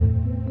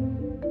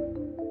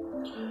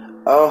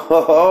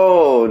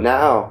Oh,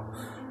 now.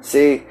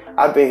 See,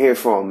 I've been here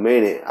for a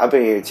minute. I've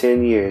been here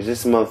 10 years.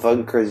 This is a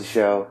motherfucking Krizzy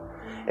show.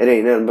 It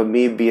ain't nothing but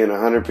me being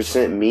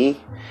 100%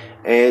 me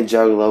and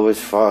juggalo as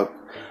fuck.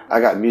 I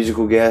got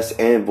musical guests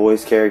and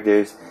voice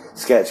characters,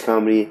 sketch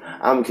comedy.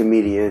 I'm a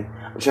comedian.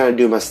 I'm trying to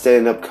do my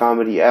stand-up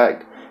comedy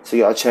act. So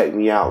y'all check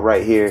me out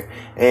right here.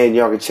 And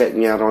y'all can check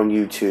me out on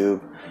YouTube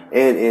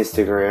and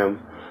Instagram.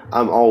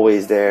 I'm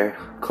always there.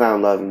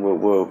 Clown loving whoop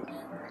whoop.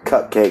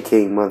 Cupcake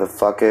King,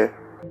 motherfucker.